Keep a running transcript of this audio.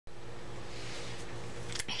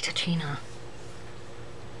Tichena.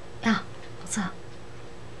 Yeah, what's up?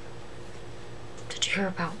 Did you hear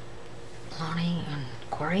about Lonnie and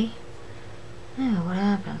Corey? Yeah, what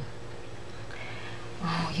happened?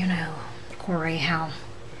 Oh, you know, Corey, how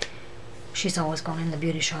she's always gone in the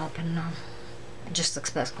beauty shop and just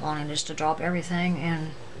expects Lonnie just to drop everything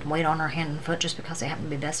and wait on her hand and foot just because they happen to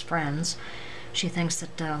be best friends. She thinks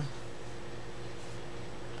that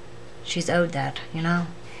she's owed that, you know?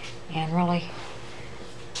 And really,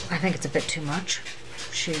 I think it's a bit too much.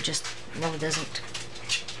 She just really doesn't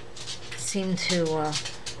seem to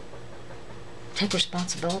take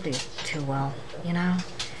responsibility too well, you know?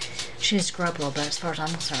 She needs to grow up a little bit as far as I'm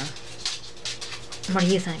concerned. What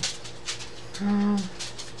do you think?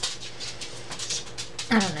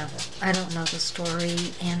 I don't know. I don't know the story,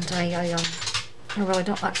 and I really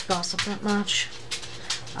don't like to gossip that much.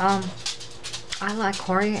 I like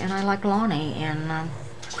Corey and I like Lonnie, and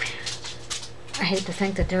I hate to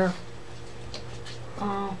think that they're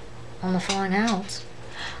on the falling out.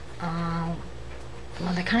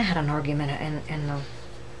 Well, they kind of had an argument in the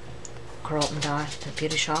Curl and Dye, the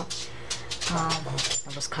beauty shop.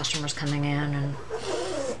 There was customers coming in, and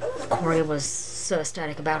Corey was so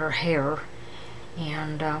ecstatic about her hair.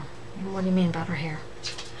 And what do you mean about her hair?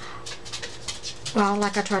 Well,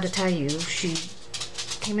 like I tried to tell you, she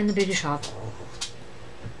came in the beauty shop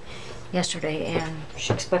yesterday and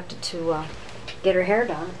she expected to get her hair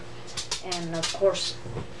done, and of course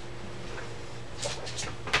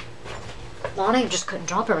Lonnie just couldn't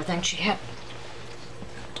drop everything. She had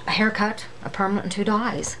a haircut, a permanent, and 2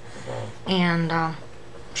 dyes, and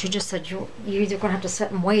she just said, you're either going to have to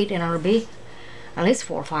sit and wait, and it'll be at least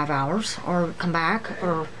 4 or 5 hours, or come back,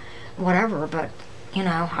 or whatever, but you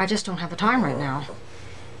know, I just don't have the time right now.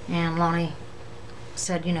 And Lonnie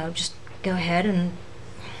said, you know, just go ahead and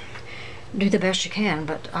do the best you can,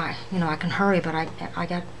 but I can hurry, but I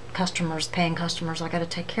got customers, paying customers I got to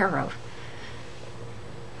take care of.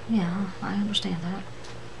 Yeah, I understand that.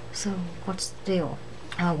 So what's the deal?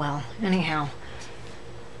 Oh well, anyhow,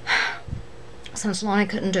 since Lonnie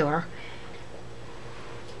couldn't do her,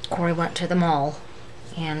 Corey went to the mall,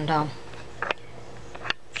 and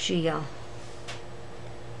she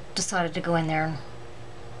decided to go in there and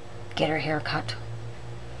get her hair cut.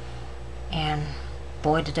 And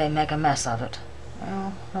boy, did they make a mess of it.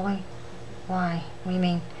 Oh, really? Why? What do you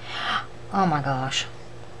mean? Oh my gosh.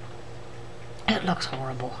 It looks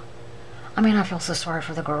horrible. I mean, I feel so sorry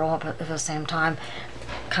for the girl, but at the same time,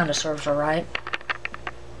 kind of serves her right.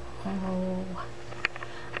 Oh,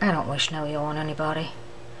 I don't wish no ill on anybody.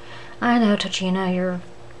 I know, Tichena, you're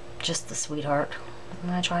just the sweetheart.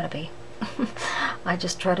 I try to be. I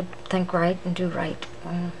just try to think right and do right.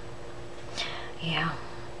 Yeah.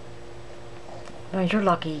 Well, you're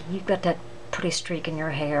lucky. You've got that pretty streak in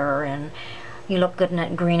your hair, and you look good in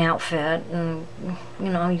that green outfit, and you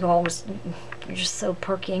know, you're just so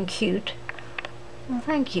perky and cute. Well,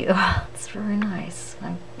 thank you. It's very nice.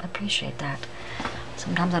 I appreciate that.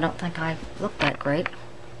 Sometimes I don't think I look that great.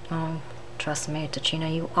 Oh, trust me,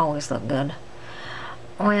 Tichena, you always look good.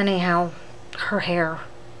 Well, anyhow, her hair,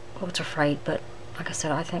 well, it's a fright, but like I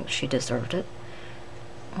said, I think she deserved it.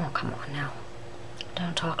 Oh, come on now.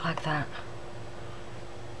 Don't talk like that.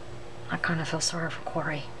 I kind of feel sorry for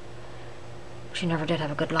Corey. She never did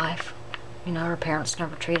have a good life. You know, her parents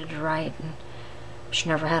never treated her right, and she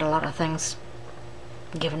never had a lot of things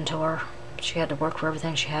given to her. She had to work for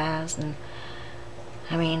everything she has, and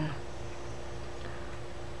I mean,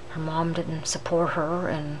 her mom didn't support her,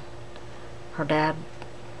 and her dad,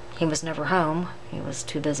 he was never home. He was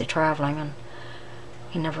too busy traveling, and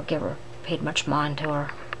he never paid much mind to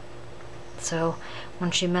her. So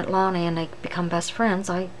when she met Lonnie and they become best friends,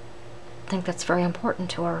 I think that's very important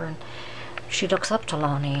to her, and she looks up to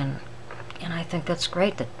Lonnie, and I think that's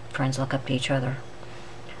great that friends look up to each other.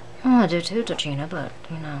 Well, I do too, Tichena, but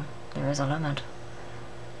you know, there is a limit.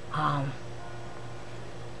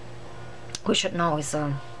 We shouldn't always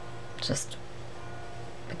just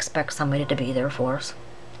expect somebody to be there for us.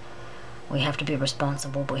 We have to be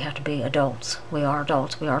responsible. We have to be adults. We are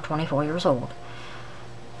adults. We are 24 years old.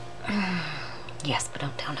 Yes, but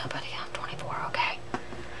don't tell nobody I'm 24, okay?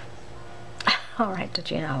 Alright,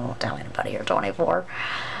 Tichena, I won't tell anybody you're 24.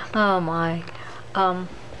 Oh my.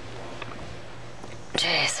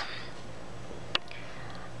 Jeez.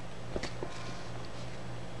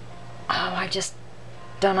 Oh, I just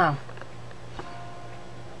don't know.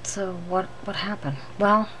 So what happened?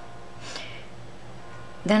 Well,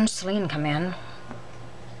 then Celine come in,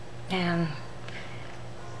 and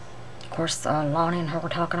of course Lonnie and her were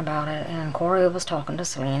talking about it, and Corey was talking to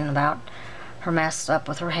Celine about her mess up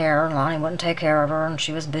with her hair, and Lonnie wouldn't take care of her, and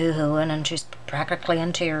she was boo-hooing, and she's practically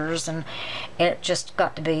in tears, and it just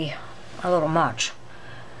got to be a little much.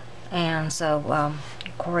 And so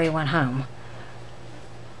Corey went home.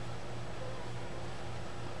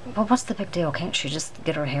 Well, what's the big deal? Can't she just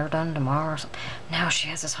get her hair done tomorrow or something? Now she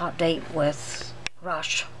has this hot date with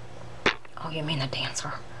Rush. Oh, you mean the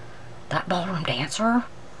dancer? That ballroom dancer?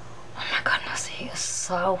 Oh my goodness, he is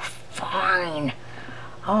so fine.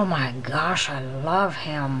 Oh my gosh, I love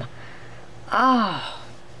him. Oh,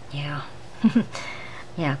 yeah.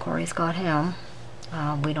 Yeah, Corey's got him.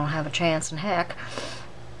 We don't have a chance in heck.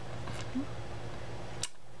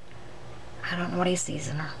 I don't know what he sees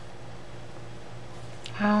in her.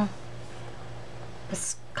 Well,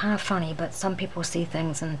 it's kind of funny, but some people see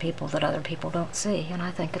things in people that other people don't see, and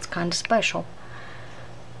I think it's kind of special.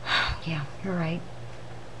 Yeah, you're right.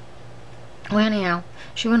 Well, anyhow,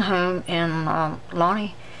 she went home, and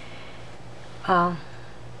Lonnie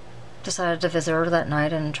decided to visit her that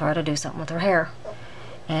night and try to do something with her hair.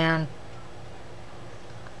 And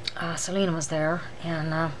Selena was there,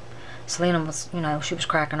 and Selena was, you know, she was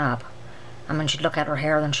cracking up. I mean, she'd look at her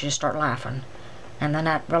hair, then she'd just start laughing. And then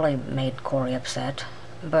that really made Corey upset.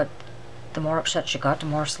 But the more upset she got, the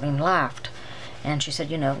more Selena laughed. And she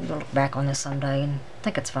said, you know, you'll look back on this someday and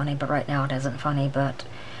think it's funny, but right now it isn't funny. But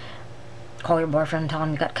call your boyfriend, tell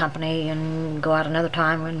him you got company, and go out another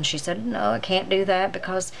time. And she said, no, I can't do that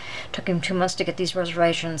because it took him 2 months to get these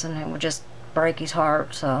reservations, and it would just break his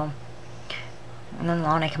heart. So, and then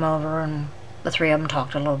Lonnie came over, and the three of them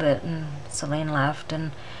talked a little bit, and Selena left,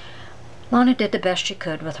 and Lonnie did the best she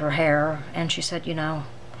could with her hair, and she said, you know,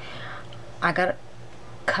 I got it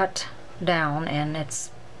cut down, and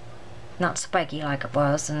it's not spiky like it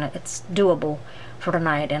was, and it's doable for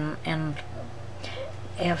tonight, and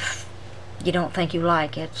if you don't think you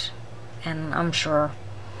like it, and I'm sure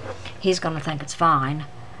he's going to think it's fine,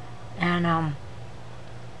 and why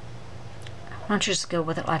don't you just go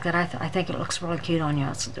with it like that? I think it looks really cute on you.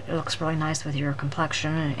 It looks really nice with your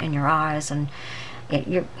complexion and your eyes, and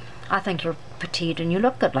I think you're petite and you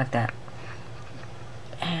look good like that.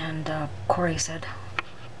 And Corey said,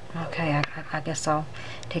 okay, I guess I'll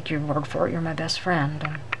take your word for it. You're my best friend.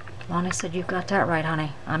 And Lonnie said, you got that right,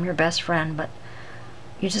 honey. I'm your best friend, but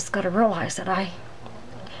you just got to realize that I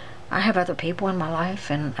have other people in my life,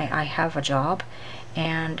 and I have a job,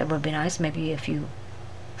 and it would be nice maybe if you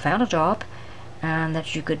found a job and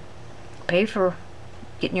that you could pay for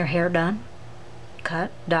getting your hair done, cut,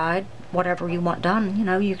 dyed, whatever you want done. You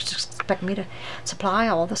know, you just expect me to supply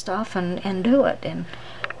all the stuff and do it, and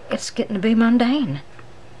it's getting to be mundane.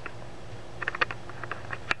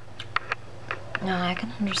 No, I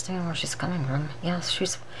can understand where she's coming from.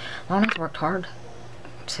 Yes, Lonnie's worked hard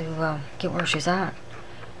to get where she's at,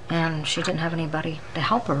 and she didn't have anybody to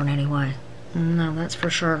help her in any way. No, that's for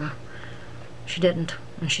sure. She didn't,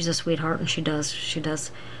 and she's a sweetheart, and she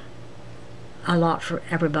does a lot for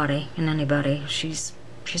everybody and anybody. She's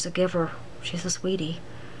a giver. She's a sweetie.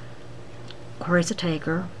 Corey's a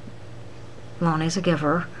taker. Lonnie's a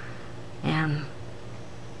giver. And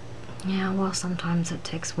yeah, well, sometimes it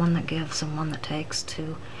takes one that gives and one that takes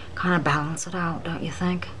to kind of balance it out, don't you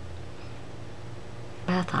think?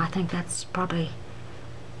 Beth, I think that's probably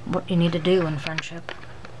what you need to do in friendship.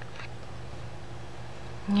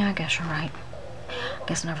 Yeah, I guess you're right. I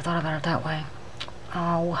guess I never thought about it that way.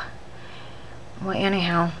 Oh. Well,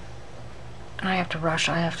 anyhow, I have to rush.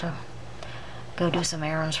 I have to go do some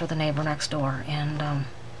errands for the neighbor next door. And,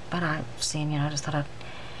 but I've seen, you know, I just thought I'd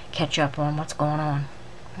catch up on what's going on.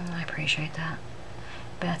 I appreciate that.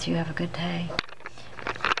 Beth, you have a good day.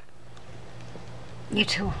 You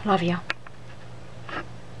too. Love you.